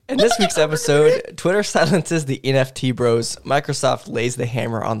In this week's episode, Twitter silences the NFT bros, Microsoft lays the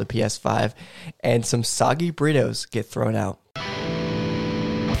hammer on the PS5, and some soggy burritos get thrown out.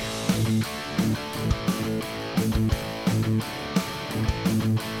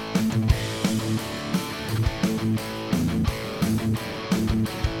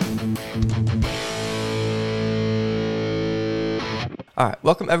 All right,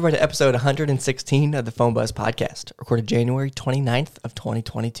 welcome everybody to episode 116 of the Phone Buzz Podcast, recorded January 29th of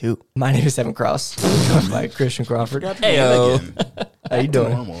 2022. My name is Evan Cross, joined by Christian Crawford. Heyo. How you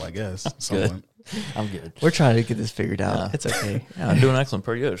doing? Normal, I guess. Good. I'm good. We're trying to get this figured out. Yeah. It's okay. Yeah, I'm doing excellent.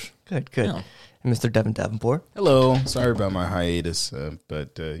 Pretty good. Good. Yeah. And Mr. Devin Davenport. Hello. Sorry about my hiatus,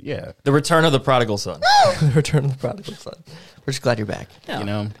 but yeah. The return of the prodigal son. Return of the prodigal son. We're just glad you're back. Yeah. You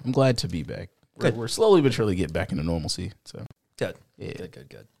know, I'm glad to be back. Good. We're slowly but surely getting back into normalcy. So Good. yeah,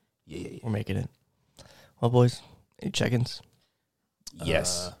 Good. yeah. We're making it. Well, boys, any check-ins?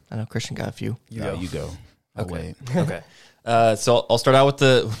 Yes. I know Christian got a few. You go. I'll Okay. wait. Okay. So I'll start out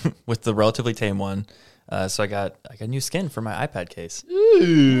with the relatively tame one. So I got new skin for my iPad case.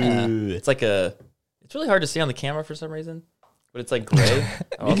 Ooh. It's really hard to see on the camera for some reason, but it's like gray.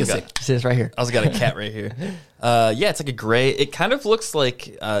 You can see. See this right here. I also got a cat right here. It's like a gray. It kind of looks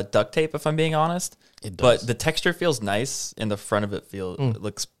like duct tape, if I'm being honest. It does. But the texture feels nice, and the front of it it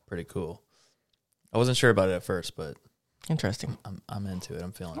looks pretty cool. I wasn't sure about it at first, but Interesting. I'm into it.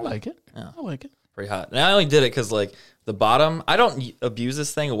 I'm feeling I it. like it. Yeah. I like it. Pretty hot. And I only did it because like the bottom, I don't abuse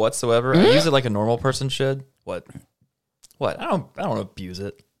this thing whatsoever. I use it like a normal person should. What? I don't abuse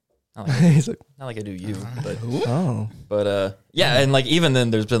it. Not like, He's like, not like I do you, but oh. and like even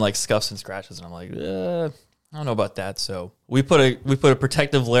then, there's been like scuffs and scratches, and I'm like, I don't know about that. So we put a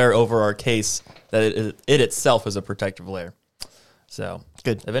protective layer over our case that it itself is a protective layer. So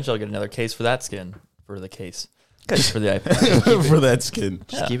Good. Eventually, I'll get another case for that skin for the case. Good for the iPad. For that skin.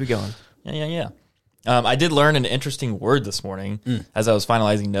 Just keep it going. Yeah. I did learn an interesting word this morning as I was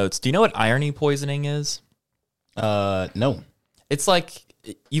finalizing notes. Do you know what irony poisoning is? No. It's like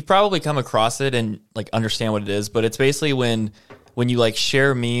you probably come across it and like understand what it is, but it's basically when you like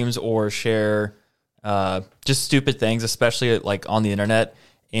share memes or share just stupid things, especially like on the internet,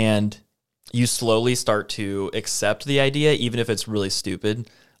 and you slowly start to accept the idea, even if it's really stupid.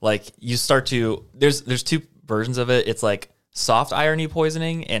 Like you start to there's two versions of it. It's like soft irony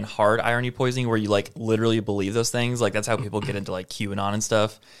poisoning and hard irony poisoning, where you like literally believe those things. Like that's how people get into like QAnon and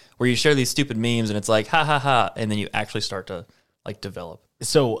stuff, where you share these stupid memes and it's like ha ha ha, and then you actually start to like develop.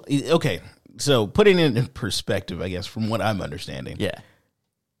 So okay. So putting it in perspective, I guess, from what I'm understanding. Yeah.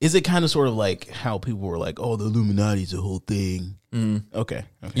 Is it kind of sort of like how people were like, "Oh, the Illuminati's a whole thing"? Okay.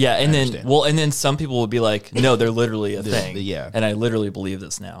 Yeah, and I then understand. and then some people would be like, "No, they're literally a thing." yeah. and I literally believe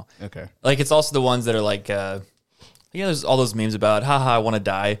this now. Okay. Like it's also the ones that are like, there's all those memes about, haha, I want to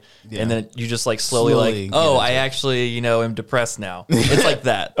die, Yeah. and then you just like slowly Slowly like, get oh, into I it. actually am depressed now. It's like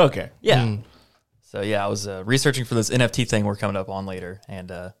that. Okay. Yeah. So yeah, I was researching for this NFT thing we're coming up on later,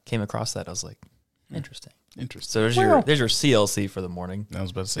 and came across that. I was like, interesting. Interesting. So there's your CLC for the morning. I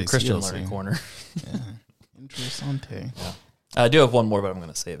was about to say Christian CLC. Learning Corner. Yeah. Interessante. I do have one more, but I'm going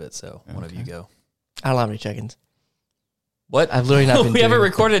to save it. So one of you go. I don't have any check-ins. What? I've literally not been We haven't doing-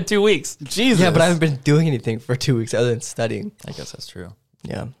 recorded in 2 weeks. Jesus. Yeah, but I haven't been doing anything for 2 weeks other than studying. I guess that's true.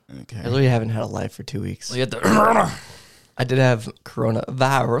 Yeah. Okay. I literally haven't had a life for 2 weeks. Well, you had the I did have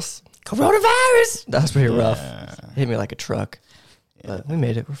coronavirus. That was pretty rough. It hit me like a truck. But we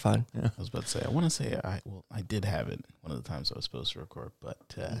made it. We're fine. I was about to say, I want to say, I did have it one of the times I was supposed to record, but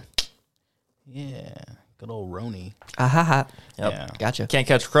yeah, good old Roni. Ah ha ha. Yep. Yeah. Gotcha. Can't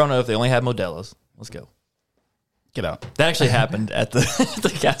catch Corona if they only have Modelo's. Let's go. Get out. That actually happened at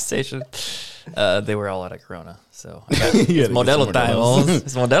the gas station. They were all out of Corona. So I got, You it's gotta get some Modelo time. Modelo's. Oz.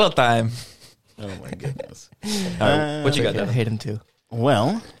 It's Modelo time. Oh my goodness. All right, what you got I there? hate him too.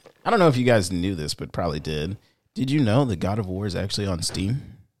 Well, I don't know if you guys knew this, but probably did. Did you know that God of War is actually on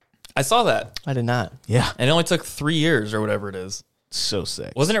Steam? I saw that. I did not. Yeah. And it only took 3 years or whatever it is. So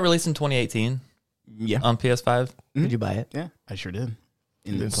sick. Wasn't it released in 2018 Yeah. on PS5? Did you buy it? Yeah, I sure did.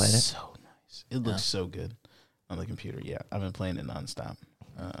 You've been playing it? So nice. It looks so good on the computer. Yeah, I've been playing it nonstop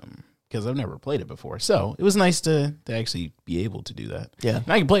because I've never played it before. So it was nice to actually be able to do that. Yeah. And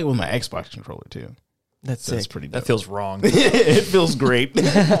I can play it with my Xbox controller too. That's So it's sick. pretty dope. That feels wrong. It feels great.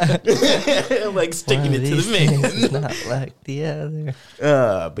 Like sticking it to the It's man. not like the other.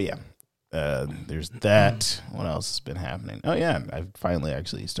 But yeah, there's that. What else has been happening? Oh yeah, I've finally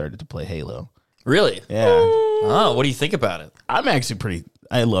actually started to play Halo. Really? Yeah, Oh, what do you think about it? I'm actually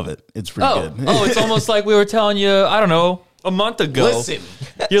I love it. It's pretty good. Oh, it's almost like we were telling you, I don't know, a month ago. Listen,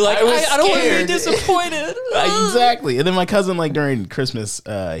 You're like, I don't want to be scared. disappointed. Exactly. And then my cousin, like during Christmas,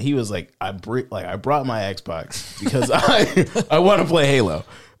 he was like, I brought my Xbox because I want to play Halo.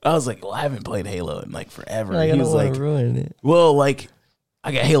 I was like, well, I haven't played Halo in like forever. Like, I He don't was want like, to ruin it. well, like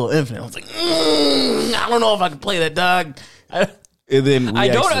I got Halo Infinite. I was like, I don't know if I can play that, dog. And then I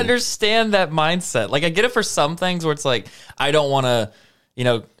don't understand that mindset. Like, I get it for some things where it's like, I don't want to,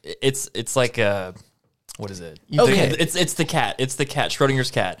 it's like what is it? Okay. It's the cat. It's the cat,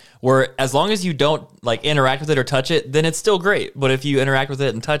 Schrodinger's cat, where as long as you don't like interact with it or touch it, then it's still great. But if you interact with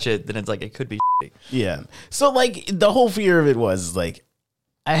it and touch it, then it's like, it could be shitty. Yeah. So like the whole fear of it was like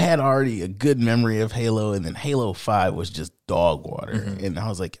I had already a good memory of Halo, and then Halo 5 was just dog water. And I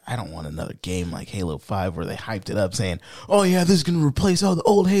was like, I don't want another game like Halo 5 where they hyped it up saying, oh yeah, this is going to replace all the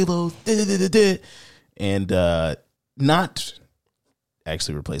old Halos. And not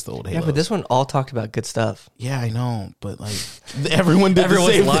actually replace the old Halos. Yeah, but this one all talked about good stuff. Yeah, I know, but like everyone did Everyone's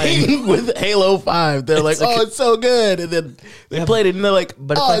the same lying. thing with Halo 5. They're like, oh, it's so good. And then they played it and they're like,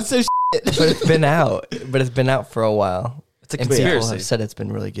 but oh, it's it's so But it's been out. But it's been out for a while. It's a And people conspiracy. have said it's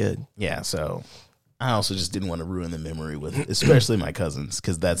been really good. Yeah, so I also just didn't want to ruin the memory with, especially my cousins,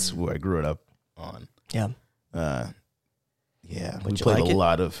 because that's who I grew it up on. Yeah. Yeah, we Would you played like a it?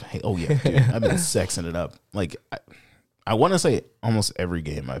 lot of. Oh yeah, dude, I've been sexing it up. Like I want to say almost every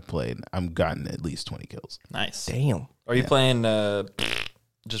game I've played, I've gotten at least 20 kills. Nice. Damn. Are you playing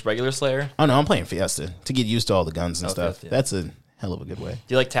just regular Slayer? Oh no, I'm playing Fiesta to get used to all the guns and Oh, stuff. Fiesta, yeah. That's a hell of a good way. Do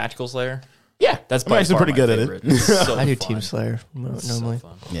you like Tactical Slayer? Yeah, That's I'm by actually far pretty my good at favorite. it. It's so I do fun. Team Slayer It's so normally.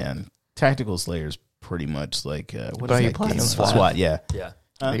 fun. Yeah, and Tactical Slayer's pretty much like what But is are you that Platinum game? SWAT? SWAT, yeah. Yeah.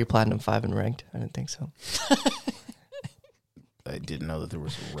 Are you Platinum 5 and ranked? I didn't think so. I didn't know that there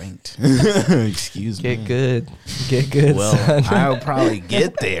was ranked. Excuse me. Get good. Get good, Well, son. I'll probably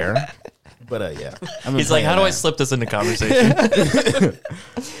get there. But yeah, I've been He's like, playing how do I that. slip this into conversation?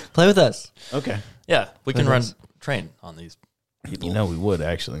 Play with us. Okay, Yeah, we can With run us. train on these people. you know we would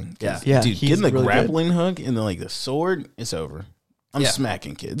actually. 'Cause, Yeah. Yeah, dude, he's getting the really good. grappling hook and then like the sword, it's over. I'm Yeah.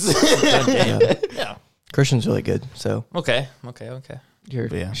 smacking kids. Yeah. Yeah. Christian's really good, so Okay. you're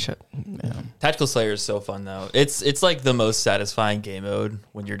Yeah. shut. Tactical Slayer is so fun though. It's like the most satisfying game mode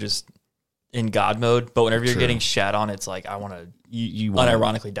when you're just in God mode. But whenever you're True. getting shat on, it's like I want to You want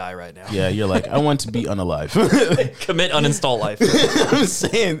unironically die right now. Yeah, you're like, I want to be unalive. Commit uninstall life. I'm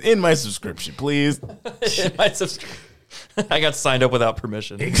saying in my subscription, please. In my subscri- I got signed up without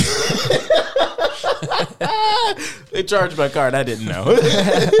permission. They charged my card. I didn't know.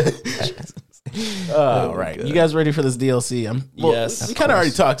 All right, you guys ready for this DLC? Yes, we of kind of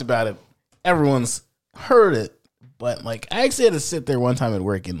already talked about it. Everyone's heard it, but like I actually had to sit there one time at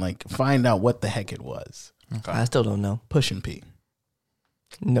work and like find out what the heck it was. I still don't know. Push and P.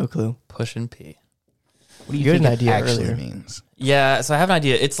 No clue. Push and P. What do you You had think an it idea actually earlier. means? Yeah, so I have an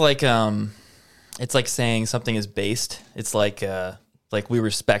idea. It's like saying something is based. It's like we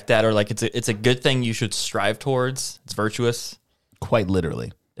respect that, or like it's a good thing you should strive towards. It's virtuous. Quite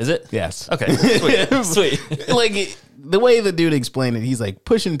literally. Is it? Yes. Okay. Sweet. Like the way the dude explained it, he's like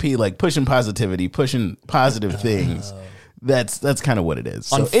pushing P, like pushing positivity, pushing positive things. That's kind of what it is.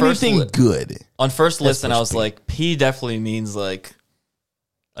 So On first anything li- good. On first listen, I push was P. like, P definitely means like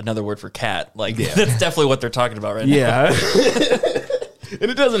another word for cat. Like Yeah. that's definitely what they're talking about right now. Yeah. And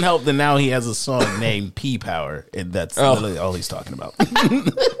it doesn't help that now he has a song named P Power, and that's literally all he's talking about.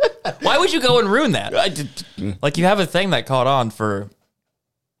 Why would you go and ruin that? I did, Like you have a thing that caught on for.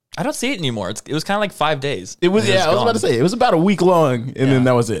 I don't see it anymore. It was kind of like 5 days. it was And I was gone. about to say it was about a week long, and then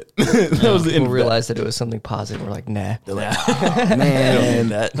that was it. That was the end. We'll of that. realize that it was something positive. We're like, nah. They're like, oh, man,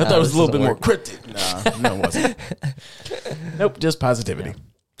 that. I thought it was this a little bit doesn't more work. cryptic. No, it wasn't. Nope, just positivity.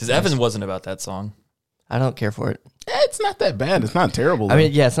 Because Evan wasn't about that song. I don't care for it. It's not that bad. It's not terrible. I though.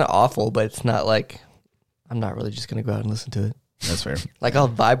 mean, yeah, it's not awful, but it's not like I'm not really just gonna go out and listen to it. That's fair. Like I'll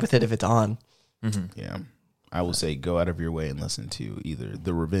vibe with it if it's on. Yeah. I will say go out of your way and listen to either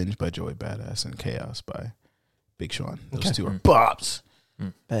The Revenge by Joey Badass and Chaos by Big Sean. Those two are bops.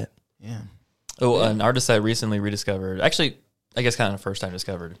 But Yeah. Oh, an artist I recently rediscovered. Actually, I guess kind of the first time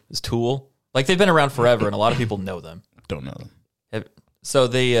discovered is Tool. Like they've been around forever, and a lot of people know them. Don't know them. So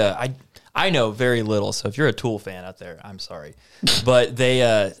they, I know very little. So if you're a Tool fan out there, I'm sorry, but they,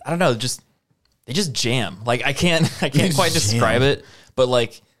 I don't know, they just jam. Like I can't quite describe it, but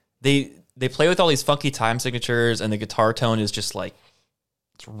like they play with all these funky time signatures, and the guitar tone is just like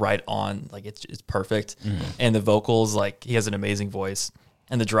it's right on, like it's perfect, and the vocals, like he has an amazing voice,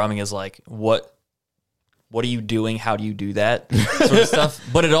 and the drumming is like what are you doing? How do you do that sort of stuff?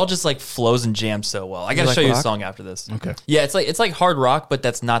 But it all just like flows and jams so well. I got to like show you a rock? song after this. Okay. Yeah, it's like hard rock, but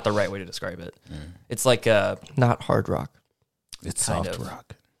that's not the right way to describe it. It's like not hard rock. It's Kind soft of.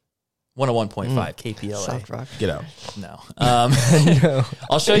 rock. 101.5 KPLA. Soft rock. Get out. No. No.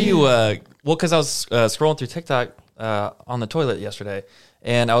 I'll show you. Well, because I was scrolling through TikTok on the toilet yesterday,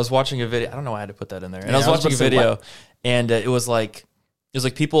 and I was watching a video. I don't know why I had to put that in there. And I was watching a video, and it was like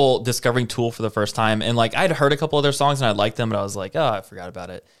people discovering Tool for the first time, and like I'd heard a couple of their songs and I liked them, but I was like, oh, I forgot about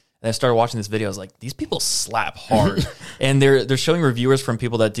it. And I started watching this video. I was like, these people slap hard, and they're showing reviewers from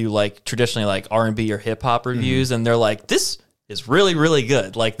people that do like traditionally like R&B or hip hop reviews, and they're like, this is really, really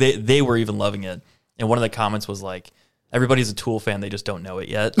good. Like they were even loving it. And one of the comments was like, everybody's a Tool fan, they just don't know it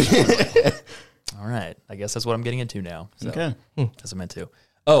yet. All right, I guess that's what I'm getting into now. So, Okay. as I meant to.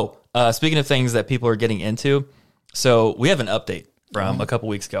 Oh, speaking of things that people are getting into, so we have an update from a couple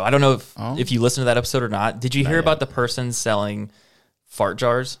weeks ago. I don't know if you listened to that episode or not. Did you hear about the person selling fart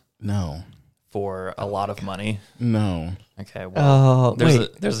jars No. for a lot of money? No. Okay, well, Oh,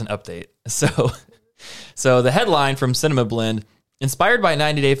 there's an update. So the headline from Cinema Blend, inspired by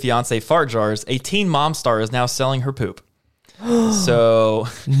 90 Day Fiance fart jars, a teen mom star is now selling her poop. So,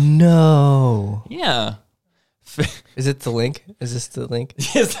 No. yeah. Is it the link? Is this the link?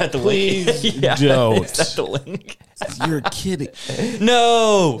 Is that the link? Yeah. don't. Is that the link? You're kidding.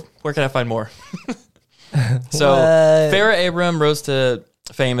 No. Where can I find more? So, What? Farrah Abraham rose to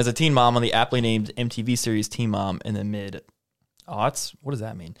fame as a teen mom on the aptly named MTV series Teen Mom in the mid-aughts. What does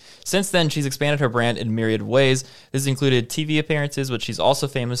that mean? Since then, she's expanded her brand in myriad ways. This included TV appearances, which she's also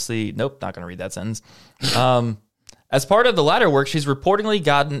famously... Nope, not going to read that sentence. As part of the latter work, she's reportedly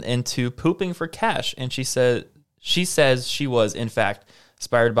gotten into pooping for cash, and she says she was, in fact,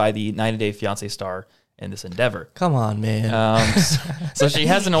 inspired by the 90 Day Fiancé star in this endeavor. Come on, man. So she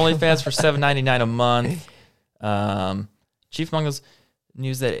has an OnlyFans for $7.99 a month. Chief among those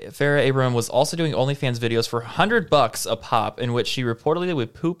news that Farrah Abraham was also doing OnlyFans videos for $100 a pop, in which she reportedly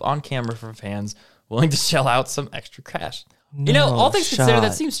would poop on camera for fans willing to shell out some extra cash. You know, all things considered,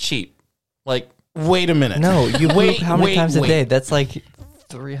 that seems cheap. Like, Wait a minute. No, you Wait, poop how many wait, times a wait. day? That's like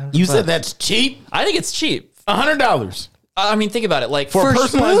 300. You said that's cheap? I think it's cheap. $100 I mean, think about it. Like, for a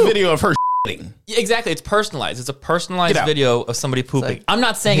First personalized poop. video of her shitting. Yeah, exactly, it's personalized. It's a personalized Get out. video of somebody pooping. like, I'm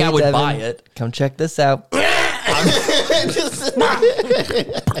not saying Hey, I would Devin, buy it. Come check this out. Just a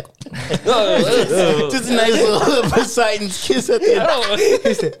nice little Poseidon's kiss at the end.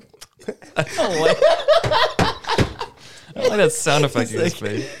 I don't like that sound effect you just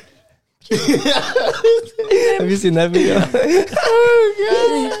made. Have you seen that video?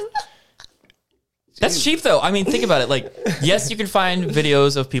 That's cheap, though. I mean, think about it. Like, yes, you can find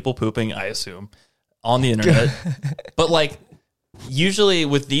videos of people pooping, I assume, on the internet. But, like, usually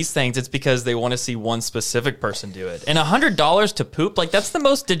with these things, it's because they want to see one specific person do it. And $100 to poop, like, that's the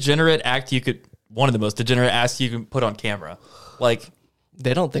most degenerate act you could... One of the most degenerate acts you can put on camera. Like,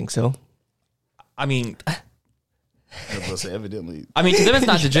 They don't think so. I mean... Evidently. I mean, to them, it's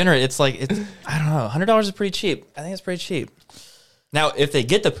not degenerate. It's like, I don't know. $100 is pretty cheap. I think it's pretty cheap. Now, if they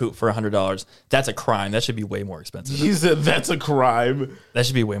get the poop for $100, that's a crime. That should be way more expensive. He said that's a crime. That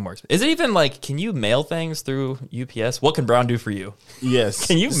should be way more expensive. Is it even like, can you mail things through UPS? What can Brown do for you? Yes.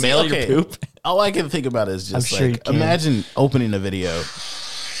 Can you mail your poop? All I can think about is just I'm sure you like, can. imagine opening a video.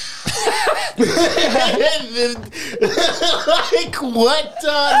 Like, what?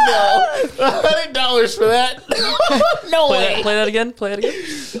 No. $100 for that? No way. Play that again. Play it again.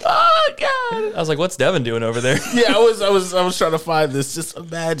 Oh, God. I was like, what's Devin doing over there? Yeah, I was trying to find this. Just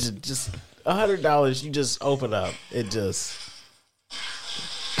imagine, just $100. You just open up. It just.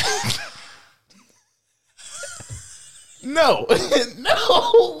 No,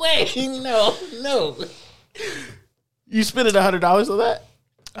 no way, no. You spending $100 on that?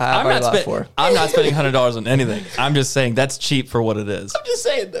 I've already lost four. I'm not spending $100 on anything. I'm just saying that's cheap for what it is. I'm just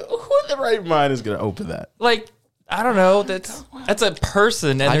saying, though, who in the right mind is going to open that? Like, I don't know. That's a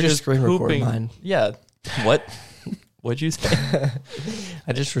person, and I they're just just screen record pooping. mine. Yeah. What? What'd you say?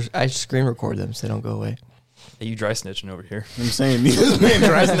 I screen record them so they don't go away. Hey, you dry snitching over here. I'm saying this man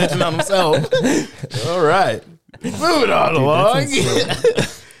tries snitching on himself. All right, moving on along.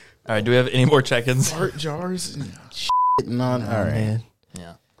 All right. Do we have any more check-ins? Art jars and shitting on. All right. Man,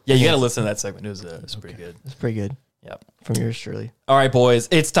 Yeah. Yeah. You got to listen to that segment. It was pretty good. that's pretty good. Yep. From yours truly. All right, boys.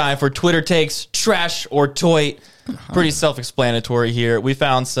 It's time for Twitter takes, trash or toit. Pretty self-explanatory here. We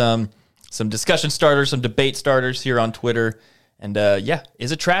found some discussion starters, some debate starters here on Twitter, and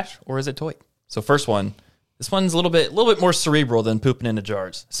is it trash or is it toit? So first one. This one's a little bit more cerebral than pooping into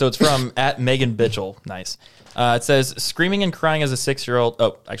jars. So it's from at Megan Bitchell. Nice. It says screaming and crying as a 6-year-old.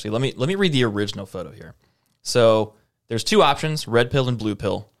 Oh, actually, let me read the original photo here. So there's two options: red pill and blue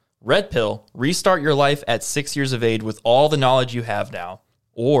pill. Red pill: restart your life at 6 years of age with all the knowledge you have now.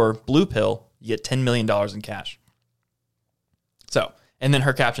 Or blue pill: you get $10 million in cash. So, and then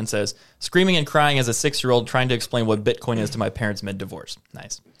her caption says, screaming and crying as a 6-year-old trying to explain what Bitcoin is to my parents mid-divorce.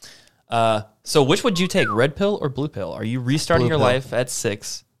 Nice. So which would you take, red pill or blue pill? Are you restarting Blue your pill. life at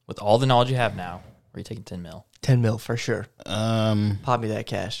 6 with all the knowledge you have now? Or are you taking 10 mil? 10 mil for sure. Pop me that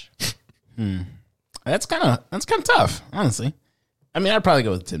cash. That's kind of tough, honestly. I mean, I'd probably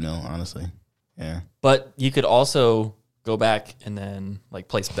go with 10 mil, honestly. Yeah. But you could also go back and then like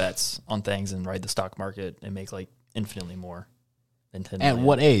place bets on things and ride the stock market and make like infinitely more than 10 At million.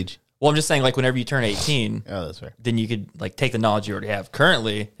 what age? Well, I'm just saying like whenever you turn 18, Oh, that's fair. then you could like take the knowledge you already have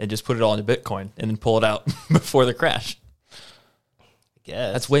currently and just put it all into Bitcoin and then pull it out before the crash.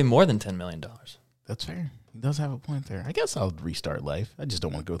 Yeah, That's way more than $10 million. That's fair. He does have a point there. I guess I'll restart life. I just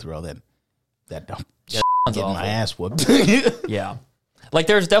don't want to go through all that dumb shit, Sounds getting awful. my ass whooped. Yeah. Like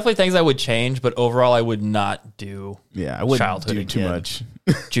there's definitely things I would change, but overall I would not do Yeah, I wouldn't Childhood do too again. much.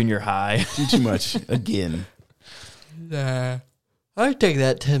 junior high. Do too much again. I'd take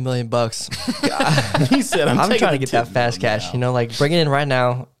that 10 million bucks. He said, I'm taking trying to the get that 10 fast million cash. now. You know, like bring it in right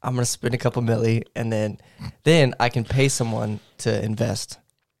now. I'm going to spend a couple milli and then I can pay someone to invest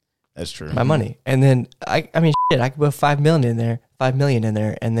That's true. my money. And then I mean, shit, I could put 5 million in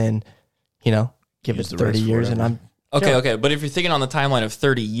there, and then, you know, give Use it the 30 rest for years and whatever. I'm Okay. But if you're thinking on the timeline of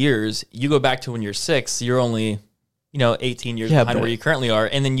 30 years, you go back to when you're 6, you're only, 18 years Yeah, behind but- where you currently are.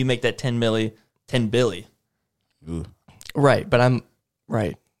 And then you make that 10 billy. Ooh. right. But I'm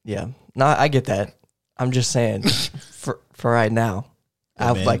right. Yeah. No, I get that. I'm just saying for right now,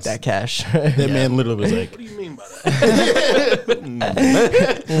 I would like man's- that cash. That man literally was like, "What do you mean by that?"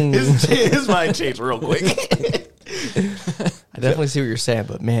 his mind changed real quick. I definitely see what you're saying,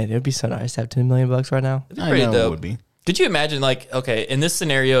 but man, it would be so nice to have 10 million bucks right now. I Pretty know dope. it would be. Could you imagine, like, okay, in this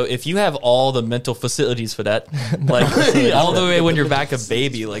scenario, if you have all the mental facilities for that, like, all the way when you're back a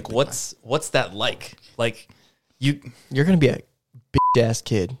baby, like, what's that like? Like, You're going to be a bitch ass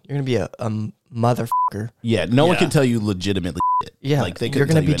kid. You're going to be a motherfucker. Yeah, no one Yeah. can tell you legitimately shit. Yeah. Like, they you're couldn't going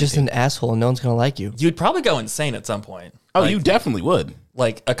to tell you be just anything. an asshole and no one's going to like you. you'd probably go insane at some point. Oh, Like- you definitely would.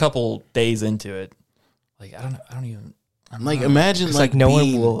 like a couple days into it. Like, I don't even. Like, imagine It's like no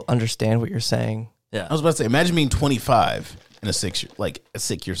being, one will understand what you're saying. Yeah. I was about to say, imagine being 25 and a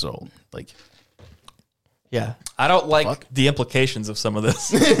 6 years old. Like, Yeah. I don't like Fuck. the implications of some of this.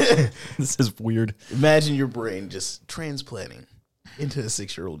 This is weird. imagine your brain just transplanting into a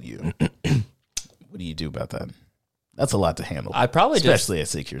 6-year-old you. What do you do about that? That's a lot to handle. I probably especially at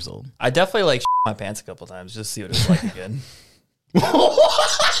 6 years old. I definitely like my pants a couple times just to see what it's like again.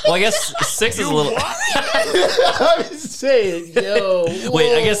 Well, I guess 6 is a little. I'm saying, yo.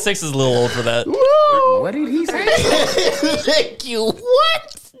 Wait, I guess 6 is a little old for that. What did he say? Thank you.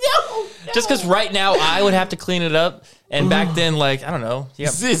 What? No. Just because right now I would have to clean it up, and back then, like, I don't know. Yeah,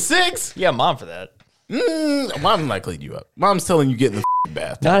 6? yeah, mom for that. Mom's not cleaning you up. Mom's telling you get in the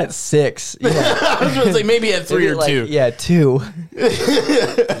bath. Not at 6. Yeah. I was going to say maybe at 3 or Like, 2. Yeah, 2.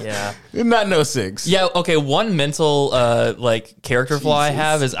 Yeah. Not no 6. Yeah, okay, one mental like character flaw I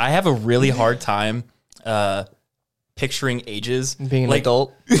have is I have a really hard time picturing ages. Being an like,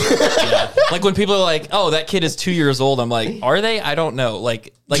 adult. Yeah. Like when people are like, "Oh, that kid is 2 years old." I'm like, "Are they? I don't know."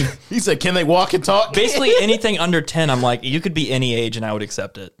 Like He said, can they walk and talk? basically anything under 10, I'm like, you could be any age and I would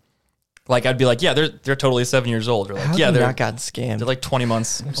accept it. Like I'd be like, "Yeah, they're totally 7 years old." Or like, How "Yeah, have you they're not gotten scammed? they're like 20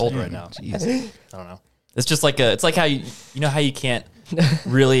 months old right now." Jeez. I don't know. It's just like it's like how you know how you can't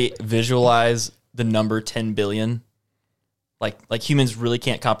really visualize the number 10 billion. Like humans really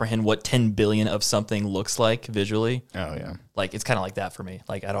can't comprehend what 10 billion of something looks like visually. Oh, yeah. Like it's kind of like that for me.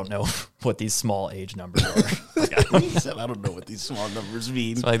 Like I don't know what these small age numbers are. Like, I don't- He said, I don't know what these small numbers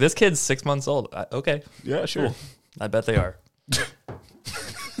mean. like this kid's 6 months old. Okay, Yeah, sure. cool. I bet they are.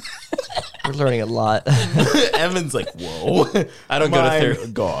 We're learning a lot. Evan's like, whoa. I don't go to My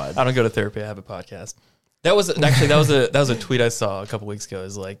therapy. God. I don't go to therapy. I have a podcast. That was a tweet I saw a couple weeks ago.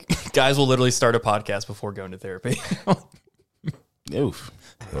 Is like guys will literally start a podcast before going to therapy. Oof.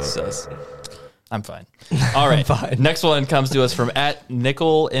 Sus. I'm fine. All right. fine. Next one comes to us from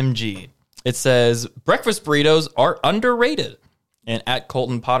 @NickelMG. It says breakfast burritos are underrated, and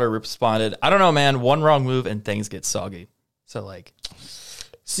 @Colton Potter responded, "I don't know, man. One wrong move and things get soggy." So like,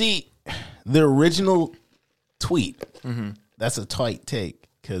 See, the original tweet, that's a tight take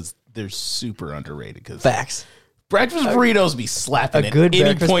because they're super underrated. Because Facts. breakfast burritos be slapping A at good any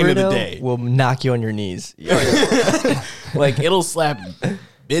breakfast point burrito of the day. will knock you on your knees. Like, it'll slap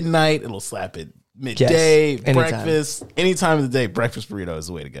midnight, it'll slap at midday, anytime. breakfast, any time of the day. Breakfast burrito is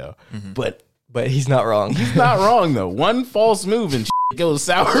the way to go. But But he's not wrong. he's not wrong, though. One false move and goes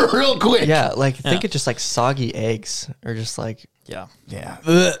sour real quick. Yeah, like think of just like soggy eggs or just like yeah, Yeah.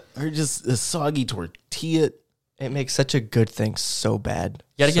 ugh. Or just a soggy tortilla It makes such a good thing so bad.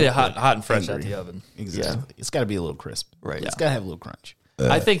 You got to get So it hot, good. hot and fresh out Angry. the oven. Exactly. It's got to be a little crisp. Right. It's got to have a little crunch.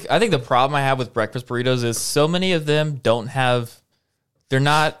 I think the problem I have with breakfast burritos is so many of them don't have.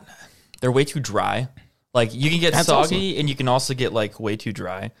 They're way too dry. Like you can get That's soggy, and you can also get like way too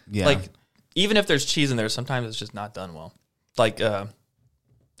dry. Yeah. Like even if there's cheese in there, sometimes it's just not done well. Like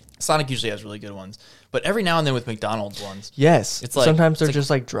Sonic usually has really good ones, but every now and then with McDonald's ones, Yes. It's like- sometimes they're it's like- just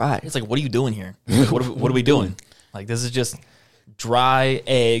like dry. it's like, what are you doing here? Like, what are we doing? Like this is just dry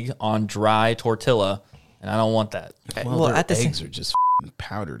egg on dry tortilla, and I don't want that. Well, their at the eggs are just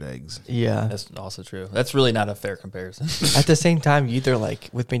powdered eggs. Yeah. That's also true. That's really not a fair comparison. At the same time, you either like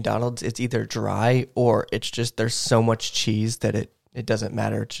with McDonald's, it's either dry or it's just there's so much cheese that it doesn't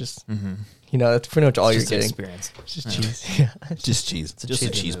matter. It's just that's pretty much all you're Just an getting. experience. It's just cheese. Yeah. Just cheese. Just a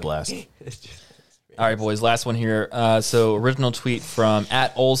cheesy cheese movie. blast. All right, boys. Last one here. So original tweet from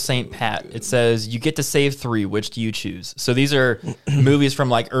 @Old Saint Pat. It says, "You get to save 3. Which do you choose?" So these are movies from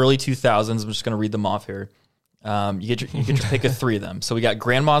like early 2000s. I'm just going to read them off here. You get your pick of 3 of them. So we got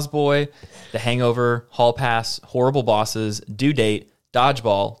Grandma's Boy, The Hangover, Hall Pass, Horrible Bosses, Due Date,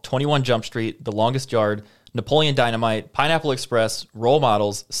 Dodgeball, 21 Jump Street, The Longest Yard, Napoleon Dynamite, Pineapple Express, Role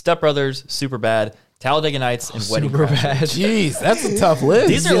Models, Step Brothers, Superbad, Talladega Nights, and Wedding Super Crashers. bad. Jeez, that's a tough list.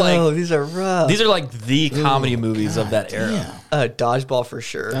 These are like these are rough. these are like the comedy movies of that era. Dodgeball for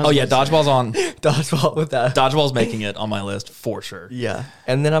sure. Oh yeah, Dodgeball's on. Dodgeball with that. Dodgeball's making it on my list for sure. Yeah.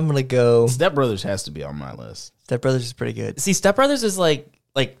 And then I'm gonna go. Step Brothers has to be on my list. Step Brothers is pretty good. See, Step Brothers is like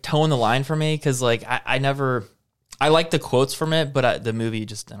towing the line for me because like I like the quotes from it, but the movie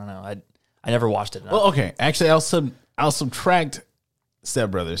just I don't know. I never watched it enough. Well, okay. Actually, I'll subtract Step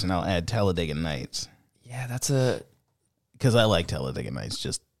Brothers and I'll add Talladega Nights yeah, that's a because I like Talladega Nights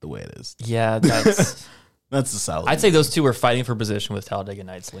just the way it is. yeah. That's That's a solid. I'd say those two were fighting for position with Talladega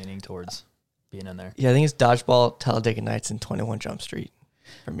Nights leaning towards being in there. Yeah, I think it's Dodgeball, Talladega Nights, and 21 Jump Street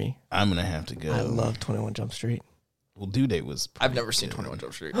for me. I'm gonna have to go. I love 21 Jump Street. Well, Due Date was. I've never seen 21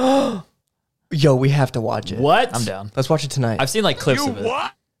 Jump Street. Yo, we have to watch it. What? I'm down. Let's watch it tonight. I've seen like clips of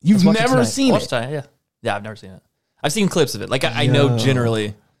it. You've watch it never tonight. seen Watch it, time, yeah, I've never seen it. I've seen clips of it. Like I know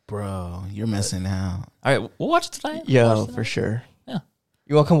generally. bro. You're missing out. All right, we'll watch it tonight. Yo, Watch it tonight. for sure. Yeah.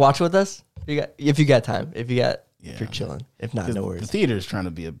 You want to come watch with us? If you got time. If Yeah. you're chilling. If not, no The worries. theater's trying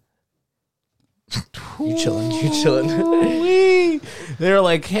to be a. You chilling. You chilling. They're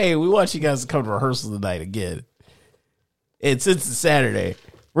like, hey, we want you guys to come to rehearsal tonight again. It's Saturday.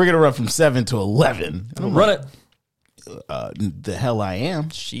 We're gonna run from 7 to 11. And I'm Run like, it. The hell I am.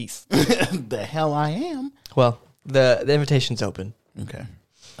 Jeez. The hell I am. Well, the invitation's open. Okay.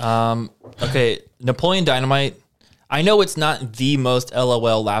 Okay, Napoleon Dynamite. I know it's not the most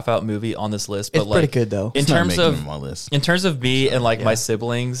LOL laugh out movie on this list, but It's like pretty good though. in It's not terms making of my list. in terms of me and like my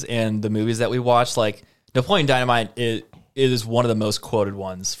siblings and the movies that we watch, like Napoleon Dynamite it is one of the most quoted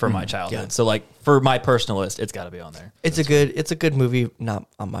ones from my childhood. So like for my personal list, it's got to be on there. It's a good movie, not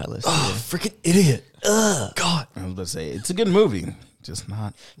on my list. Freaking idiot! Ugh, God, I was about to say it's a good movie, just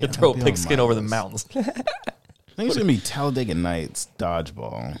not. you yeah, throw a not be on pigskin my over the list. mountains. I think it's gonna be Talladega Nights,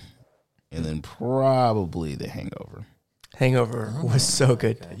 Dodgeball, and then probably The Hangover. Hangover was so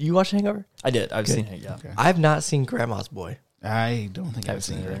good. You watched Hangover? I did. I've seen it. Yeah. I've not seen Grandma's Boy I don't think I've Haven't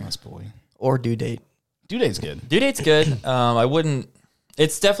seen seen it either. Grandma's Boy. or Due Date. Due Date's good. Due Date's good. I wouldn't.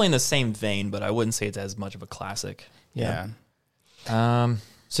 It's definitely in the same vein, but I wouldn't say it's as much of a classic. Yeah.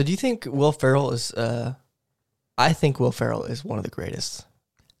 So do you think Will Ferrell is? I think Will Ferrell is one of the greatest.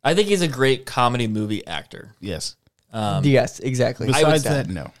 I think he's a great comedy movie actor. Yes. Yes, exactly. Besides I would- that,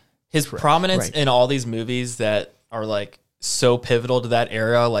 no. His prominence Right. in all these movies that are like so pivotal to that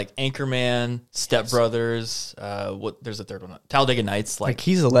era, like Anchorman, Step Brothers, there's a third one, Talladega Nights, like like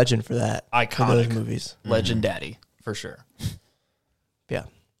he's a legend for that. For those iconic movies. legend daddy for sure. Yeah.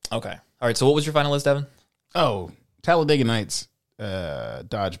 Okay. All right. So what was your final list, Evan? Oh, Talladega Nights,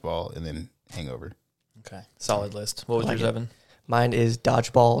 Dodgeball, and then Hangover. Okay. Solid list. What was yours, Evan? Mine is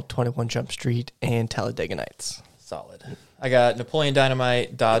Dodgeball, 21 Jump Street, and Talladega Nights. Solid. I got Napoleon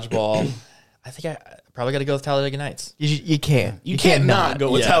Dynamite, Dodgeball. I think I probably got to go with Talladega Nights. You can't. You can't not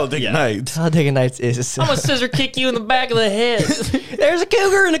go with Yeah, Talladega yeah. Nights. Talladega Nights is. I'm gonna scissor kick you in the back of the head. There's a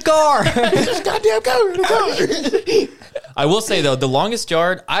cougar in the car. Goddamn go. I will say though, The Longest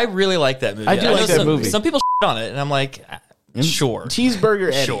Yard, I really like that movie. I do know like that some, movie. Some people on it, and I'm like, sure,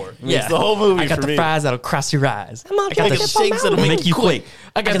 Cheeseburger Eddie. sure, It's the whole movie I got for the me. fries that'll cross your eyes. Come on, I got the get shakes that'll make you quake.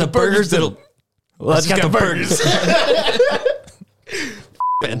 I got the burgers that'll. Well, I just got the burgers.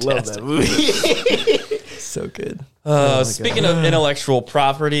 Love Fantastic. that movie. So good. Oh Speaking of intellectual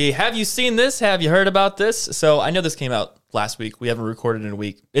property, have you seen this? Have you heard about this? So I know this came out last week. We haven't recorded in a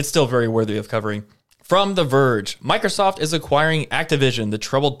week. It's still very worthy of covering. From The Verge, Microsoft is acquiring Activision, the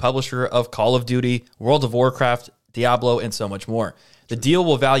troubled publisher of Call of Duty, World of Warcraft, Diablo, and so much more. The deal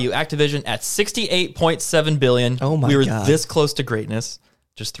will value Activision at $68.7 billion. Oh my We were God. this close to greatness.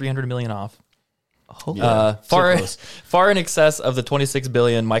 Just $300 million off. Oh, Far in excess of the $26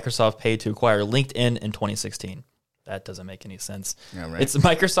 billion Microsoft paid to acquire LinkedIn in 2016. That doesn't make any sense. Yeah, right. It's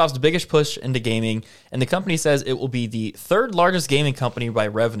Microsoft's biggest push into gaming, and the company says it will be the third largest gaming company by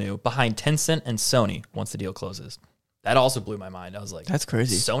revenue, behind Tencent and Sony once the deal closes. That also blew my mind. I was like, That's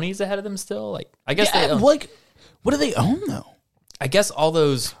crazy. Sony's ahead of them still? Like, I guess Yeah, they own, like, what do they own though? I guess all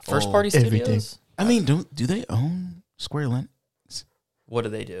those first party everything. studios. I mean, do they own Square Enix? What do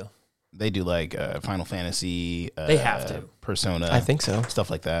they do? They do like Final Fantasy. They have to. Persona. I think so. Stuff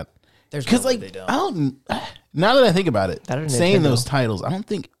like that. There's Because no way like they don't. I don't. Now that I think about it, That or saying Nintendo. those titles, I don't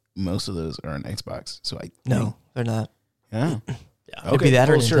think most of those are on Xbox. So I No, think- they're not. yeah. Yeah. It'd be that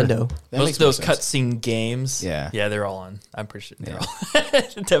or well, sure. Nintendo. That Most makes of those more sense. cutscene games, Yeah. they're all on. I'm pretty sure they're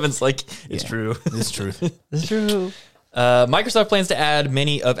all. Devin's like, it's Yeah. true. It's truth. That's true. Microsoft plans to add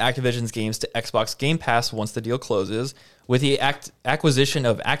many of Activision's games to Xbox Game Pass once the deal closes. With the acquisition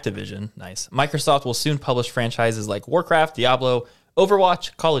of Activision, Microsoft will soon publish franchises like Warcraft, Diablo,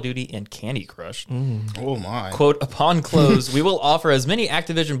 Overwatch, Call of Duty, and Candy Crush. Oh my. Quote, upon close, we will offer as many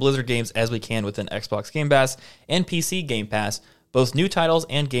Activision Blizzard games as we can within Xbox Game Pass and PC Game Pass, both new titles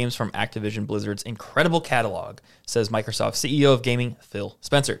and games from Activision Blizzard's incredible catalog, says Microsoft CEO of Gaming, Phil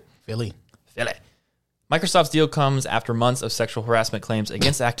Spencer. Philly. Philly. Microsoft's deal comes after months of sexual harassment claims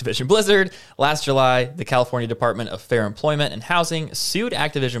against Activision Blizzard. Last July, the California Department of Fair Employment and Housing sued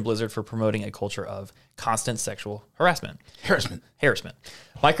Activision Blizzard for promoting a culture of constant sexual harassment. Harassment.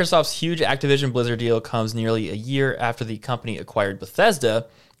 Microsoft's huge Activision Blizzard deal comes nearly a year after the company acquired Bethesda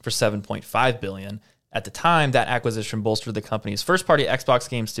for $7.5 billion. At the time, that acquisition bolstered the company's first-party Xbox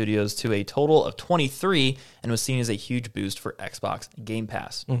game studios to a total of 23 and was seen as a huge boost for Xbox Game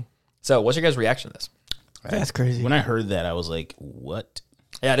Pass. So, what's your guys' reaction to this? That's crazy. When I heard that, I was like, "What?"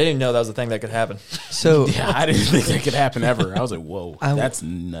 Yeah, I didn't even know that was a thing that could happen. So Yeah, I didn't think that could happen ever. I was like, "Whoa, that's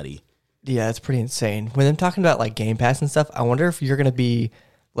nutty." yeah, it's pretty insane. When I'm talking about like Game Pass and stuff, I wonder if you're gonna be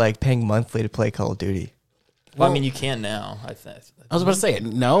like paying monthly to play Call of Duty. Well, I mean, you can now. I think. I was about to say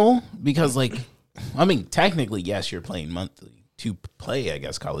no, because like, I mean, technically, yes, you're paying monthly to play, I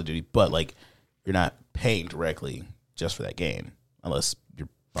guess, Call of Duty, but like, you're not paying directly just for that game, unless you're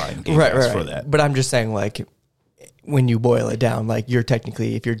buying Game Pass for that. But I'm just saying, like, when you boil it down, like you're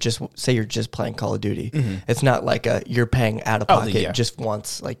technically, if you're just say you're just playing Call of Duty, it's not like you're paying out of pocket yeah. just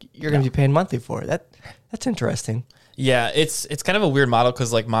once. Like you're gonna be paying monthly for it. That's interesting. Yeah, it's kind of a weird model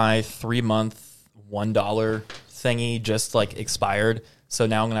because like my 3-month $1 thingy just like expired. So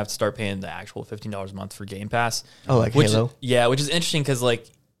now I'm gonna have to start paying the actual $15 a month for Game Pass. Oh, like Halo? Yeah, which is interesting because like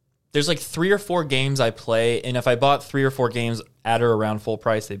there's like 3 or 4 games I play, and if I bought 3 or 4 games at or around full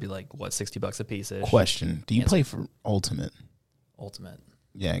price, they'd be like what, $60 a piece ish. Question: do you play for Ultimate? Ultimate.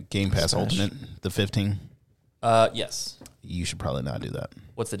 Yeah, Game Pass Smash. Ultimate, the 15. Yes. You should probably not do that.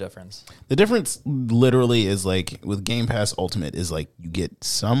 What's the difference? The difference literally is like with Game Pass Ultimate is like you get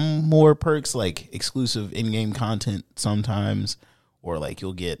some more perks like exclusive in-game content sometimes, or like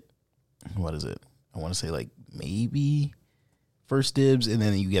you'll get, what is it? I want to say like maybe first dibs, and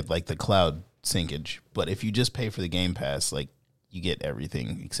then you get like the cloud syncage. But if you just pay for the Game Pass, like you get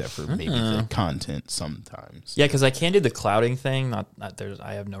everything except for maybe the content sometimes. Yeah, because I can do the clouding thing. Not there's.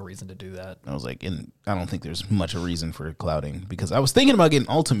 I have no reason to do that. I was like, and I don't think there's much a reason for clouding because I was thinking about getting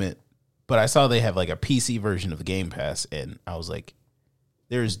Ultimate, but I saw they have like a PC version of the Game Pass, and I was like,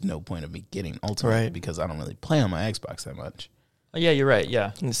 there's no point of me getting Ultimate Right. because I don't really play on my Xbox that much. Oh, yeah, you're right.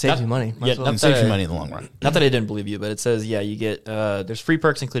 Yeah, And it saves you money. Might Yeah, as well. And it saves you money in the long run. Not that I didn't believe you, but it says yeah, you get there's free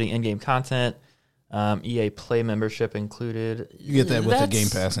perks including in-game content, EA Play membership included. You get that with the Game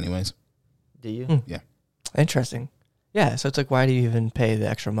That's- Pass anyways. Do you? Yeah. Interesting. Yeah, so it's like, why do you even pay the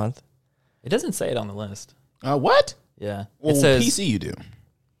extra month? It doesn't say it on the list. What? Yeah, Well, it says PC you do.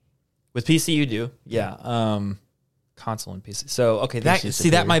 with PC you do. Yeah, console and PC. So okay, that PC see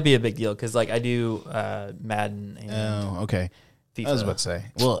that might be a big deal because like I do Madden and Oh, okay. FIFA. I was about to say.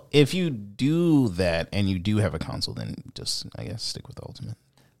 Well, if you do that and you do have a console, then just I guess stick with Ultimate.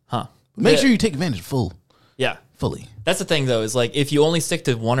 Huh? But make Yeah. sure you take advantage Yeah. fully. That's the thing, though, is like if you only stick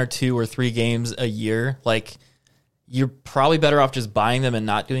to 1 or 2 or 3 games a year, like you're probably better off just buying them and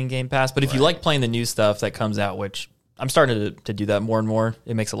not doing Game Pass. But if you like playing the new stuff that comes out, which I'm starting to do that more and more,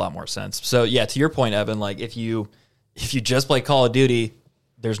 it makes a lot more sense. So yeah, to your point, Evan, like if you just play Call of Duty,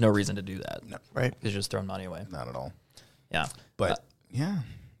 there's no reason to do that. No. Right. It's just throwing money away. Not at all. Yeah. But yeah.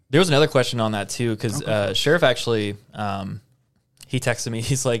 There was another question on that too, because Sheriff actually, he texted me.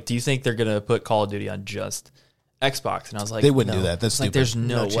 He's like, "Do you think they're gonna put Call of Duty on just Xbox?" And I was like, They wouldn't no. do that. That's It's like, stupid. there's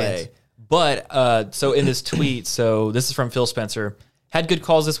no, No way. chance. But so in this tweet, so this is from Phil Spencer. Had good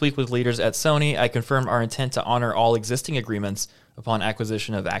calls this week with leaders at Sony. I confirm our intent to honor all existing agreements upon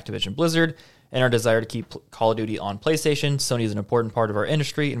acquisition of Activision Blizzard and our desire to keep Call of Duty on PlayStation. Sony is an important part of our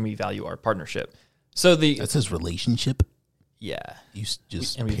industry, and we value our partnership. So That says relationship. yeah, You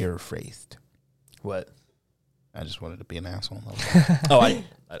just and we- paraphrased. what? I just wanted to be an asshole. Oh, I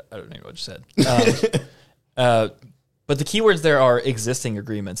don't know what you said. But the keywords there are existing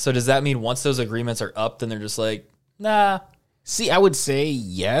agreements. So does that mean once those agreements are up, then they're just like, nah? See, I would say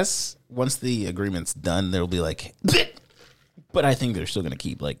yes. Once the agreement's done, there'll be like, but I think they're still going to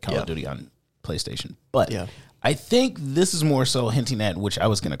keep like Call of Duty on PlayStation. But Yeah. I think this is more so hinting at, which I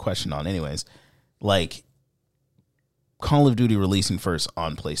was going to question on anyways, like Call of Duty releasing first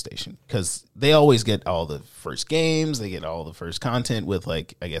on PlayStation, because they always get all the first games, they get all the first content with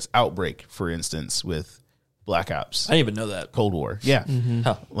like, I guess, Outbreak, for instance, with Black Ops. I didn't even know that. Cold War, yeah,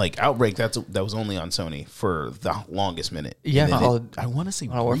 Huh. like Outbreak. That was only on Sony for the longest minute. Yeah, And then Call- I want to say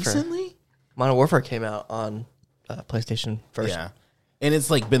Modern Warfare. recently. Modern Warfare came out on PlayStation first. Yeah, and it's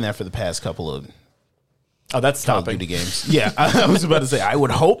like been there for the past couple of Oh, that's Call of stopping. Duty games. Yeah, I was about to say I would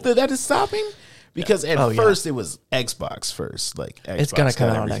hope that is stopping because at Oh, yeah. first it was Xbox first. Like Xbox It's gonna come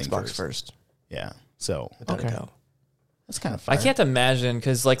got out on everything Xbox first. Yeah, so Without a okay, doubt. that's kind of I fire. can't imagine,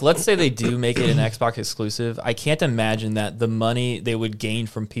 because like, let's say they do make it an Xbox exclusive. I can't imagine that the money they would gain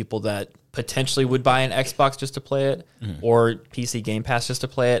from people that potentially would buy an Xbox just to play it or PC Game Pass just to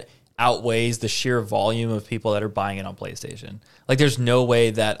play it outweighs the sheer volume of people that are buying it on PlayStation. Like, there's no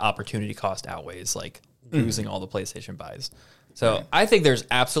way that opportunity cost outweighs like losing all the PlayStation buys. So I think there's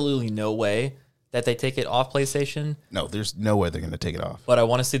absolutely no way that they take it off PlayStation, No, there's no way they're going to take it off. but I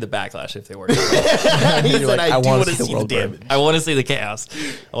want to see the backlash if they were. He said, like, I do wanna wanna see the see world burn." damage. I want to see the chaos.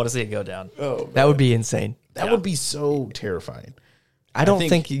 I want to see it go down. That would be insane. That would be so terrifying. I don't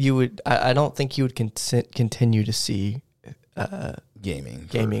think- think you would. I don't think you would continue to see Gaming,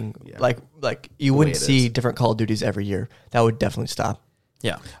 gaming yeah. like you wouldn't it see is. different Call of Duties every year. That would definitely stop.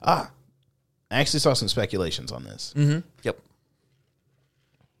 Yeah. I actually saw some speculations on this. Yep.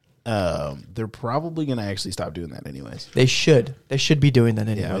 They're probably going to actually stop doing that anyways. They should. They should be doing that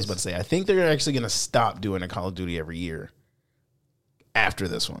anyways. Yeah, I was about to say, I think they're actually going to stop doing a Call of Duty every year after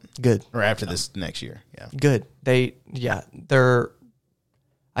this one Good. or after this next year. Yeah. Good. They're.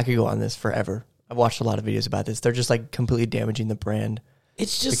 I could go on this forever. I've watched a lot of videos about this. They're just like completely damaging the brand.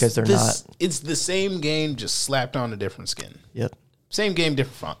 It's just Because they're not. It's the same game, just slapped on a different skin. Yep. Same game,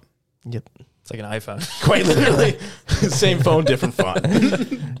 different font. Yep. It's like an iPhone. Quite literally, same phone, different font.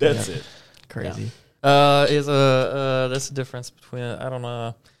 That's it. Crazy. There's a difference between, I don't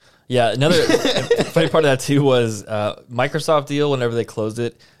know. Yeah, another funny part of that too was Microsoft deal. Whenever they closed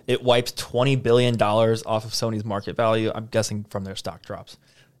it, it wiped $20 billion off of Sony's market value. I'm guessing from their stock drops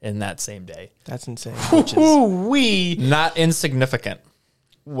in that same day, That's insane. which is Ooh-wee. not insignificant.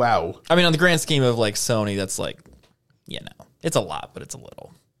 Wow. I mean, on the grand scheme of like Sony, that's like, it's a lot, but it's a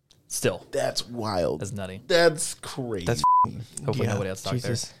little. Still, That's wild. that's nutty. That's crazy. That's Hopefully yeah, nobody else talked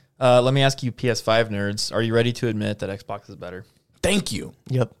Jesus. there. Let me ask you, PS5 nerds, are you ready to admit that Xbox is better? Thank you.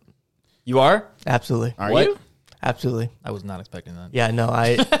 Yep. You are? Absolutely. Are What? you? Absolutely. I was not expecting that. Yeah. No.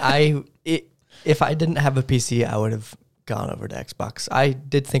 If I didn't have a PC, I would have gone over to Xbox. I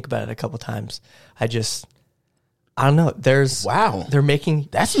did think about it a couple times. I don't know. Wow. They're making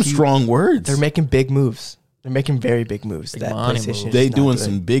That's some huge- strong words. They're making big moves. They're making very big moves. Big that money PlayStation moves. is They not doing doing.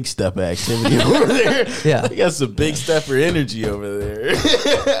 some big step activity over there. Yeah. They got some big stepper energy over there.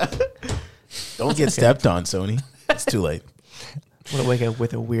 Don't get stepped on, Sony. It's too late. I'm gonna wake up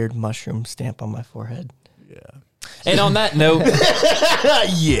with a weird mushroom stamp on my forehead. And on that note,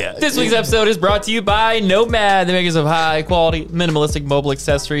 Yeah. this week's episode is brought to you by Nomad, the makers of high quality, minimalistic mobile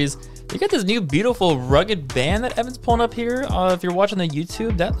accessories. You got this new beautiful rugged band that Evan's pulling up here. If you're watching the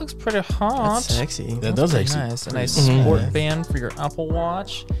YouTube, that looks pretty hot. That's sexy. That does Pretty actually. nice. A nice sport band for your Apple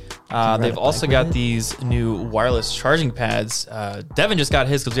Watch. They've a also bike got with it. these new wireless charging pads. Devin just got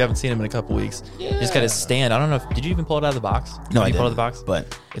his because we haven't seen him in a couple weeks. He just got his stand. I don't know if did you even pull it out of the box? No, Did I you pull it out didn't. of the box?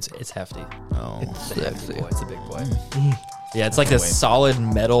 But It's hefty. oh, It's a hefty boy. It's a big boy. Yeah, it's like this solid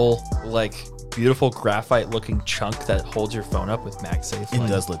metal, like beautiful graphite looking chunk that holds your phone up with MagSafe. it Like,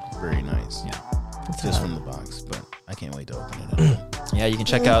 does look very nice. Yeah. Just from the box, but I can't wait to open it up. Yeah, you can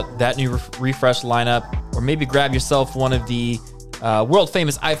check out that new refresh lineup, or maybe grab yourself one of the world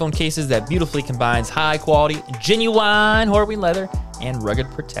famous iPhone cases that beautifully combines high quality, genuine Horween leather and rugged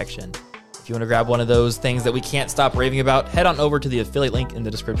protection. If you want to grab one of those things that we can't stop raving about, head on over to the affiliate link in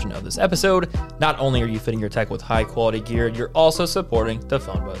the description of this episode. Not only are you fitting your tech with high quality gear, you're also supporting the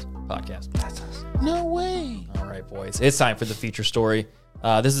Phone Buzz podcast. That's us. No way. All right, boys. It's time for the feature story.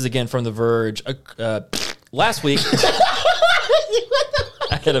 This is again from The Verge. Last week,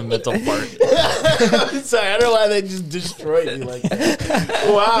 I had a mental fart. Sorry, I don't know why they just destroyed me like that.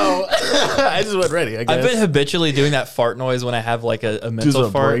 Wow. I just wasn't ready, I guess. I've been habitually doing that fart noise when I have like a mental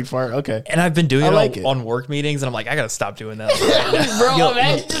brain fart. Okay. And I've been doing it. on work meetings, and I'm like, I got to stop doing that. Right now. Bro,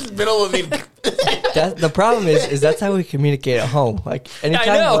 man, just middle of me. The problem is that's how we communicate at home. Like anytime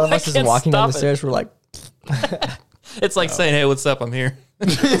know, one of us I is can't walking down the stop it. stairs, we're like, It's like saying, hey, what's up? I'm here.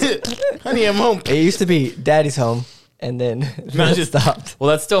 Honey, I'm home. it used to be Daddy's home, and then it just stopped. Well,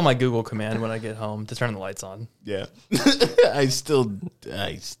 that's still my Google command when I get home to turn the lights on. Yeah. I still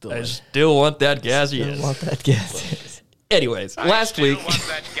I still want that gas. I Yes. want that gas. Anyways, last week,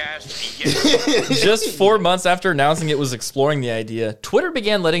 just 4 months after announcing it was exploring the idea, Twitter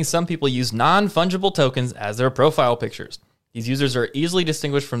began letting some people use non-fungible tokens as their profile pictures. These users are easily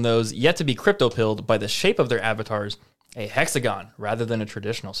distinguished from those yet to be crypto-pilled by the shape of their avatars, a hexagon rather than a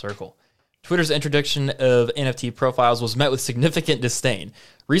traditional circle. Twitter's introduction of NFT profiles was met with significant disdain.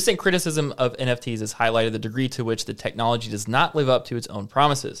 Recent criticism of NFTs has highlighted the degree to which the technology does not live up to its own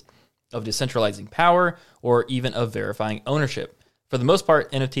promises of decentralizing power or even of verifying ownership. For the most part,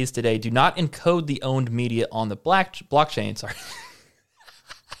 NFTs today do not encode the owned media on the blockchain. Sorry.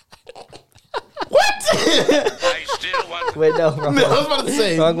 I still want. Wait, no, wrong No, I one. was about to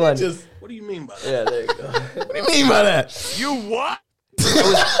say. Wrong one. Just, What do you mean by that? Yeah, there you go. what do you mean by that? You what?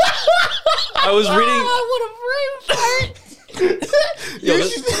 I was reading. Yo,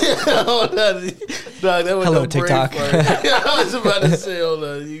 hold on. Dog, that was Hello, no brain TikTok. fart. I was about to say, hold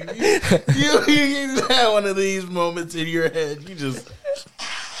on. You had one of these moments in your head. You just.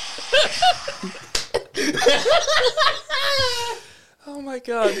 Oh my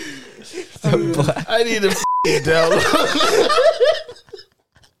god. I need to download.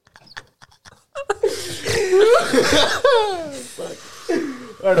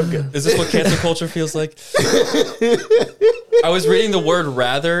 All right, I'm good. Is this what cancel culture feels like? I was reading the word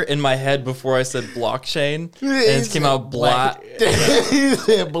rather in my head before I said blockchain, and it came out black. He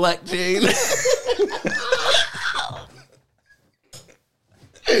said black chain.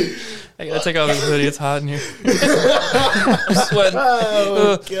 I gotta take off this hoodie. It's hot in here. I'm sweating.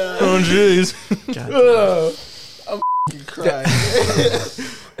 Oh, God. Oh, jeez. I'm crying.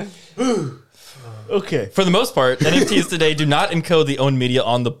 Okay. For the most part, NFTs today do not encode the owned media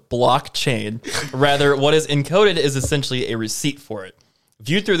on the blockchain. Rather, what is encoded is essentially a receipt for it.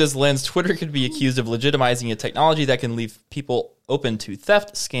 Viewed through this lens, Twitter could be accused of legitimizing a technology that can leave people open to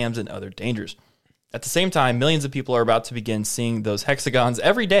theft, scams, and other dangers. At the same time, millions of people are about to begin seeing those hexagons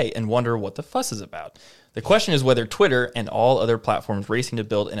every day and wonder what the fuss is about. The question is whether Twitter and all other platforms racing to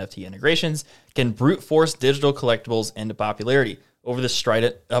build NFT integrations can brute force digital collectibles into popularity over the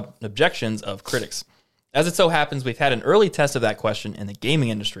strident objections of critics. As it so happens, we've had an early test of that question in the gaming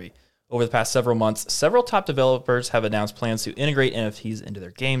industry. Over the past several months, several top developers have announced plans to integrate NFTs into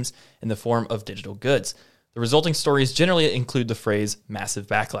their games in the form of digital goods. The resulting stories generally include the phrase massive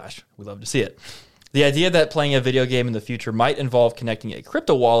backlash. We love to see it. The idea that playing a video game in the future might involve connecting a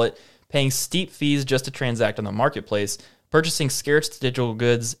crypto wallet, paying steep fees just to transact on the marketplace, purchasing scarce digital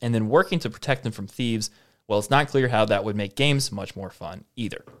goods, and then working to protect them from thieves, well, it's not clear how that would make games much more fun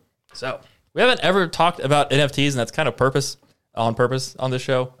either. So, we haven't ever talked about NFTs, and that's kind of on purpose on this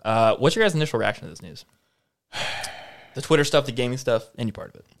show. What's your guys' initial reaction to this news? The Twitter stuff, the gaming stuff, any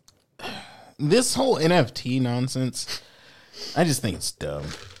part of it? This whole NFT nonsense, I just think it's dumb.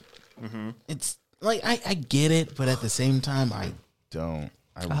 It's like I get it, but at the same time, I don't.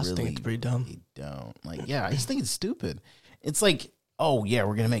 I just really think it's pretty dumb. don't. Like, yeah, I just think it's stupid. It's like, oh yeah,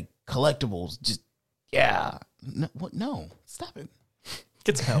 we're gonna make collectibles. Just yeah, no, what? No, stop it.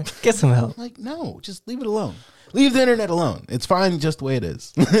 Get some help. Get some help. Like, no, just leave it alone. Leave the internet alone. It's fine just the way it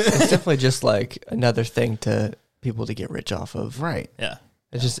is. It's definitely just like another thing to people to get rich off of. Right. Yeah.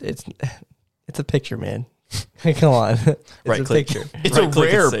 It's a picture, man. Come on. It's Right a click. picture. It's Right a click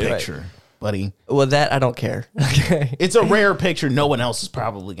and rare save. picture, buddy. Well, that I don't care. Okay. It's a rare picture no one else is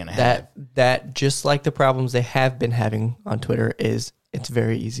probably going to have. That just like the problems they have been having on Twitter is it's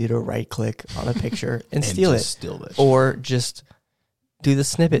very easy to right click on a picture and steal it. just steal that shit. Or just do the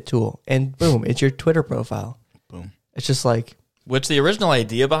snippet tool and boom, it's your Twitter profile. Boom. It's just like Which the original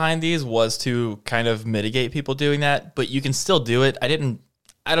idea behind these was to kind of mitigate people doing that, but you can still do it. I don't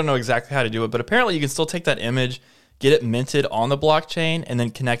know exactly how to do it, but apparently you can still take that image, get it minted on the blockchain, and then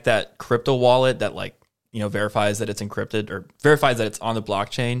connect that crypto wallet that verifies that it's encrypted or verifies that it's on the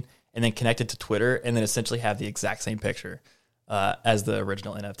blockchain, and then connect it to Twitter and then essentially have the exact same picture as the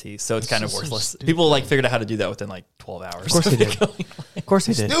original NFT. So it's kind of worthless. People like figured out how to do that within like 12 hours. Of course they did. Of course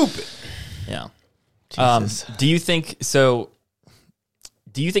they did. Stupid. Yeah. Jesus. Do you think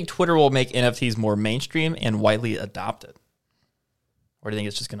Twitter will make NFTs more mainstream and widely adopted? Or do you think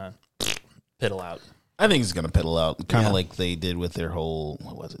it's just going to piddle out? I think it's going to piddle out, kind of Yeah. like they did with their whole,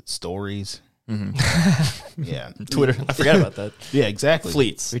 what was it, stories? Yeah. Twitter. I forgot about that. Yeah, exactly.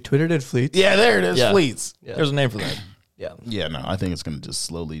 Fleets. We Twitter did fleets. Yeah, there it is, Yeah. fleets. Yeah. There's a name for that. Yeah. Yeah, no, I think it's going to just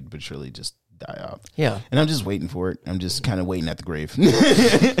slowly but surely just die out. Yeah. And I'm just waiting for it. I'm just kind of waiting at the grave.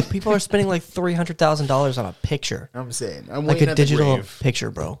 People are spending like $300,000 on a picture. I'm saying. I'm Like waiting a at the digital grave.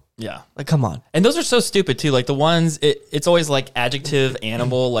 picture, bro. Yeah. Like, come on. And those are so stupid too. Like the ones, it's always like adjective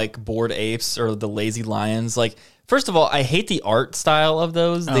animal, like bored apes or the lazy lions. Like, first of all, I hate the art style of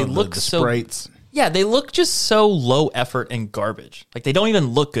those. They Oh, look the so sprites. Yeah, they look just so low effort and garbage. Like they don't even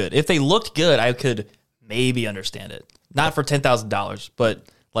look good. If they looked good, I could maybe understand it. Not for $10,000, but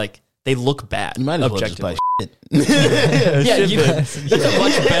like they look bad. You might as well just objectively. buy shit. Yeah, that's a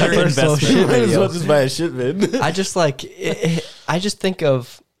much better Personal investment. shit You might as well videos. just buy a shit vid. I just like, I just think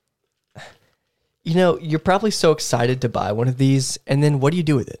of, you're probably so excited to buy one of these, and then what do you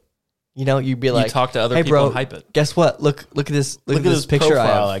do with it? You'd be like, talk to other hey, people bro, and hype it. Guess what? Look at this. Look at this picture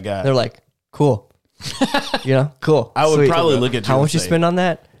profile I I got. They're like, cool. Cool. I would Sweet. probably look at you How and much you say- spend on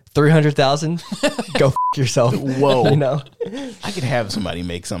that? 300,000. Go yourself. Whoa. I I could have somebody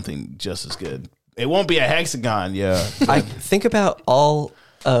make something just as good. It won't be a hexagon, yeah. I think about all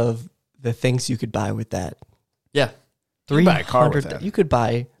of the things you could buy with that. Yeah. could buy a car with 300 that. You could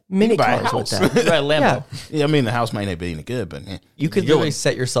buy mini buy a cars with house. that. Right, Lambo. Yeah. Yeah, I mean, the house might not be any good, but You could Good literally one.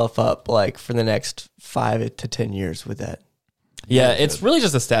 set yourself up like for the next 5 to 10 years with that. Yeah, it's really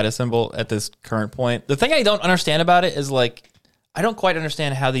just a status symbol at this current point. The thing I don't understand about it is like, I don't quite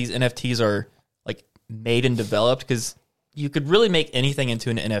understand how these NFTs are like made and developed, because you could really make anything into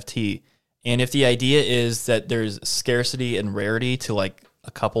an NFT. And if the idea is that there's scarcity and rarity to like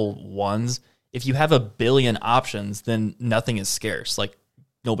a couple ones, if you have a billion options, then nothing is scarce. Like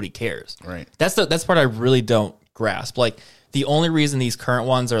nobody cares. right. That's part I really don't grasp. Like the only reason these current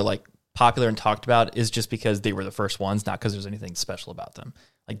ones are like popular and talked about is just because they were the first ones, not because there's anything special about them.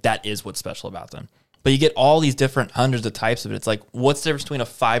 Like that is what's special about them. But you get all these different hundreds of types of it. It's like, what's the difference between a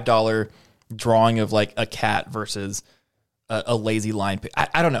 $5 drawing of like a cat versus a lazy lion?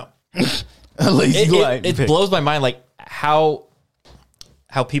 I don't know. A lazy line It pick. blows my mind, like how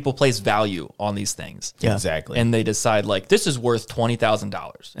people place value on these things. Yeah. Exactly. And they decide like, this is worth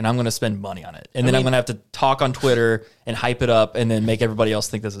 $20,000 and I'm going to spend money on it. And then I'm going to have to talk on Twitter and hype it up and then make everybody else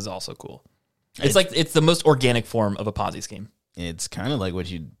think this is also cool. It's like, it's the most organic form of a Ponzi scheme. It's kind of like what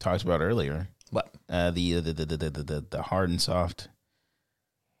you talked about earlier. What? The hard and soft.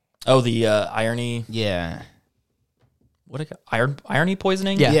 Oh, the irony. Yeah. What irony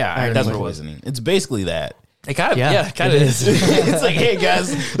poisoning? Yeah. Yeah, irony that's what it was. poisoning. It's basically that. It kind of, Yeah, yeah, it kind of it is. It's like, hey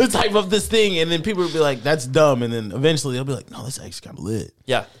guys, let's hype up this thing, and then people will be like, "That's dumb," and then eventually they'll be like, "No, this actually kind of lit."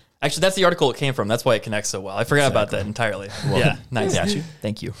 Yeah. Actually, that's the article it came from. That's why it connects so well. I forgot about that entirely. Yeah. Nice. Got you.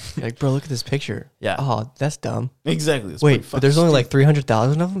 Thank you. Like, bro, look at this picture. Yeah. Oh, that's dumb. Exactly. It's Wait, pretty but there's fucking only like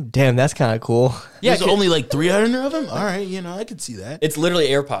 300,000 of them? Damn, that's kind of cool. Yeah. There's only like 300 of them. All right, I could see that. It's literally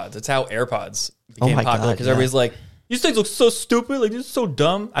AirPods. It's how AirPods became my popular God, because yeah. everybody's like, these things look so stupid. Like, this is so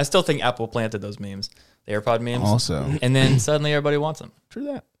dumb. I still think Apple planted those memes, the AirPod memes. Also, And then suddenly everybody wants them. true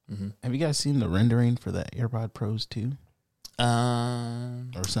that. Have you guys seen the rendering for the AirPod Pros 2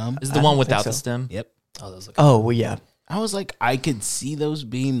 or some? Is it the I one don't without think the so. stem? Yep. Oh, those look. Oh, well, yeah. I was like, I could see those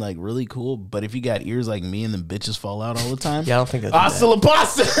being like really cool, but if you got ears like me and then bitches fall out all the time, Yeah, I don't think they'll do that. hasta la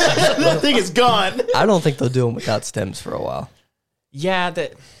pasta. That thing is gone. I don't think they'll do them without stems for a while. Yeah,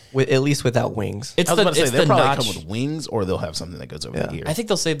 that At least without wings. it's I was the about to say it's they'll the probably notch. come with wings, or they'll have something that goes over Yeah. the ear. I think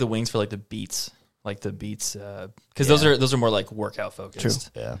they'll save the wings for like the beats, because those are more like workout focused.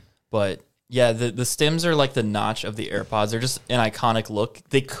 yeah. But yeah, the stems are like the notch of the AirPods. They're just an iconic look.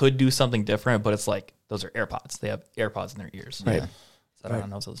 They could do something different, but it's like those are AirPods. They have AirPods in their ears. Right. So I don't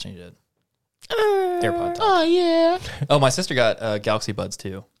know if they'll change it. AirPod. Top. Oh yeah. Oh, my sister got Galaxy Buds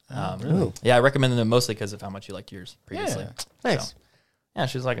too. Really? Yeah, I recommended them mostly because of how much you liked yours previously. Yeah. Nice. So, yeah,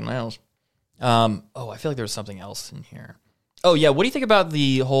 she was liking nails. I feel like there was something else in here. Oh yeah, what do you think about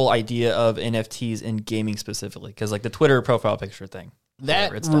the whole idea of NFTs in gaming specifically? Because like the Twitter profile picture thing.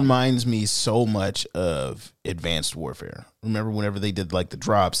 That Whatever, it's done. reminds me so much of Advanced Warfare. Remember whenever they did like the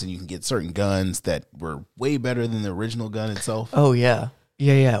drops and you can get certain guns that were way better than the original gun itself? Oh, yeah.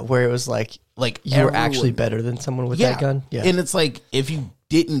 Yeah. Where it was like Like you were everyone- actually better than someone with that gun. Yeah. And it's like if you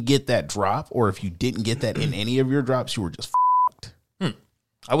didn't get that drop or if you didn't get that in any of your drops, you were just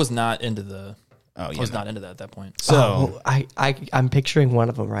I was not into the. Oh, yeah. I was not into that at that point. So I'm picturing one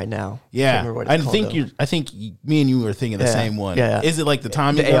of them right now. yeah, Can't remember what I it's called, think though. I think me and you were thinking the Yeah. same one. Yeah. Is it like the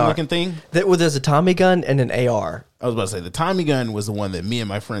Tommy The gun AR. looking thing? Well, there's a Tommy gun and an AR. I was about to say the Tommy gun was the one that me and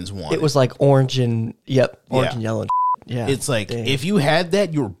my friends wanted. It was like orange and Yeah. and yellow. And yeah, It's like Dang. if you had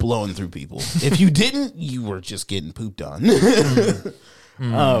that, you were blowing through people. If you didn't, you were just getting pooped on.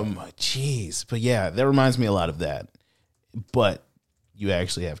 Jeez, but yeah, that reminds me a lot of that. But you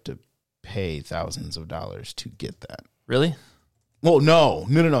actually have to pay thousands of dollars to get that. Really? Well, no,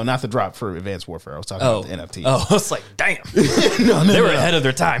 not the drop for Advanced Warfare. I was talking about the NFTs. Oh, I was like, damn. no, They were ahead of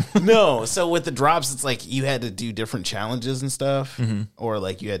their time. No, so with the drops, it's like you had to do different challenges and stuff, or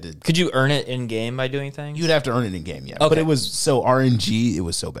like you had to. Could you earn it in game by doing things? You'd have to earn it in game, yeah. But Okay. it was so RNG. It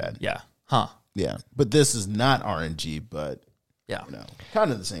was so bad. Yeah. Huh. Yeah, but this is not RNG, but Yeah. you know,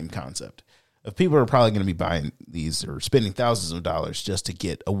 kind of the same concept. If people are probably going to be buying these or spending thousands of dollars just to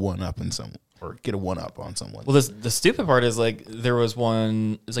get a one up in some or get a one up on someone. Well, the stupid part is like there was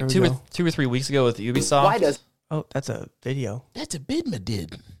one. It was like There we two or 3 weeks ago with Ubisoft. Oh, that's a video. That's a Bidma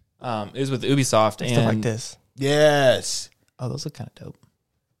did. It was with Ubisoft and Stuff like this. Yes. Oh, those look kind of dope.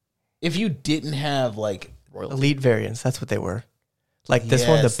 If you didn't have like Elite variants. That's what they were. Like this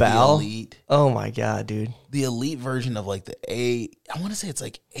one, the yes, Bal. elite, Oh my god, dude. the elite version of like the I want to say it's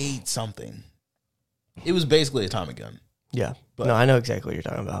like 8 something. It was basically a Tommy gun. Yeah. But- no, I know exactly what you're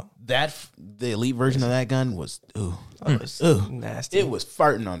talking about. The elite version of that gun was It was nasty. it was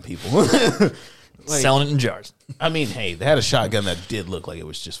farting on people. Like, Selling it in jars. I mean, hey, they had a shotgun that did look like it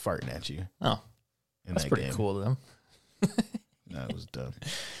was just farting at you. Oh, In that's that pretty game. cool of them. No, it was dumb.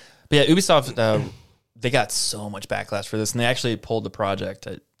 But yeah, Ubisoft, they got so much backlash for this, and they actually pulled the project,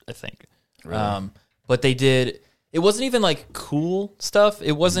 I think. Really? But they did. It wasn't even like cool stuff.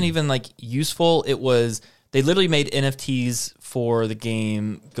 It wasn't even like useful. It was they literally made NFTs for the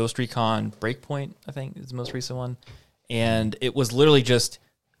game Ghost Recon Breakpoint, I think is the most recent one, and it was literally just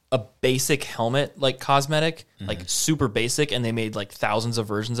a basic helmet, like cosmetic, like super basic, and they made like thousands of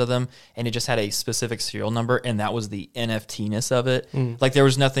versions of them, and it just had a specific serial number, and that was the NFT-ness of it. Like there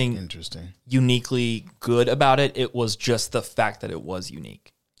was nothing Interesting. uniquely good about it. It was just the fact that it was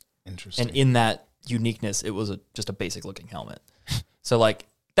unique. Interesting. And in that uniqueness, it was just a basic looking helmet. So like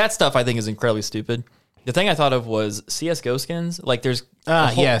that stuff I think is incredibly stupid. The thing I thought of was CS:GO skins. Like there's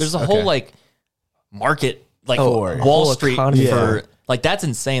there's a whole like market like Oh, a Wall whole Street economy. for like that's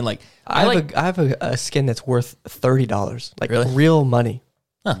insane. Like I have a skin that's worth $30. Like Really? real money.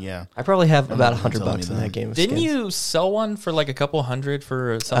 Yeah. I probably have about remember you telling $100 me in that. that game. Of didn't skins. you sell one for like a couple hundred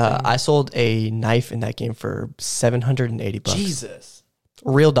for something? I sold a knife in that game for $780. Jesus.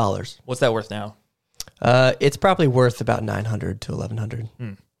 Real dollars. What's that worth now? It's probably worth about $900 to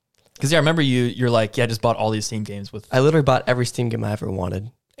 $1,100. Because yeah, I remember you're like, yeah, I just bought all these Steam games with I literally bought every Steam game I ever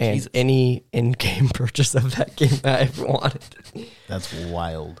wanted, and Jesus. any in-game purchase of that game I ever wanted. That's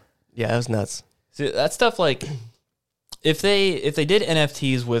wild. Yeah, that was nuts. See, that stuff like if they did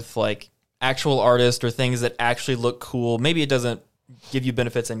NFTs with like actual artists or things that actually look cool, maybe it doesn't give you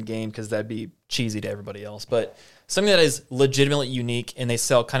benefits in game because that'd be cheesy to everybody else. But something that is legitimately unique and they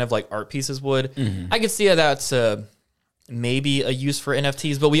sell kind of like art pieces would, I could see how that's maybe a use for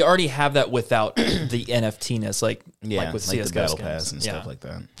NFTs, but we already have that without the NFT-ness, like Yeah. with Like the CS:GO battle skins. pass and Yeah. stuff like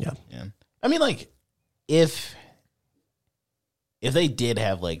that. Yeah. Yeah. I mean, like, if they did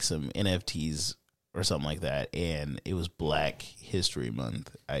have like some NFTs or something like that, and it was Black History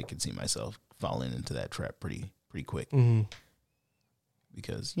Month, I could see myself falling into that trap pretty quick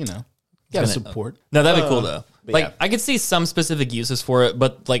because you know you gotta gonna- support. No, that'd be cool though. but Like yeah. I could see some specific uses for it,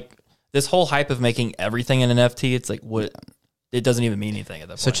 but like this whole hype of making everything an NFT, it's like what it doesn't even mean anything at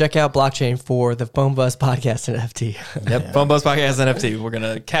that point. So check out blockchain for the Phone Buzz podcast NFT. Yep, Phone Buzz Podcast NFT. We're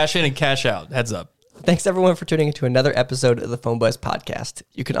gonna cash in and cash out. Heads up. Thanks everyone for tuning into another episode of the Phone Buzz podcast.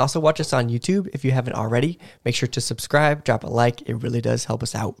 You can also watch us on YouTube if you haven't already. Make sure to subscribe, drop a like. It really does help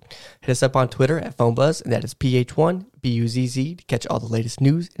us out. Hit us up on Twitter at Phone Buzz, and that is PH1BUZZ to catch all the latest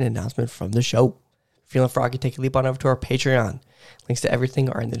news and announcements from the show. Feeling froggy? Take a leap on over to our Patreon. Links to everything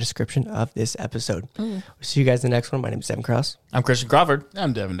are in the description of this episode. We'll see you guys in the next one. My name is Evan Cross. I'm Christian Crawford.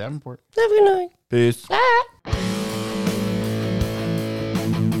 I'm Devin Davenport. Have a good night. Peace.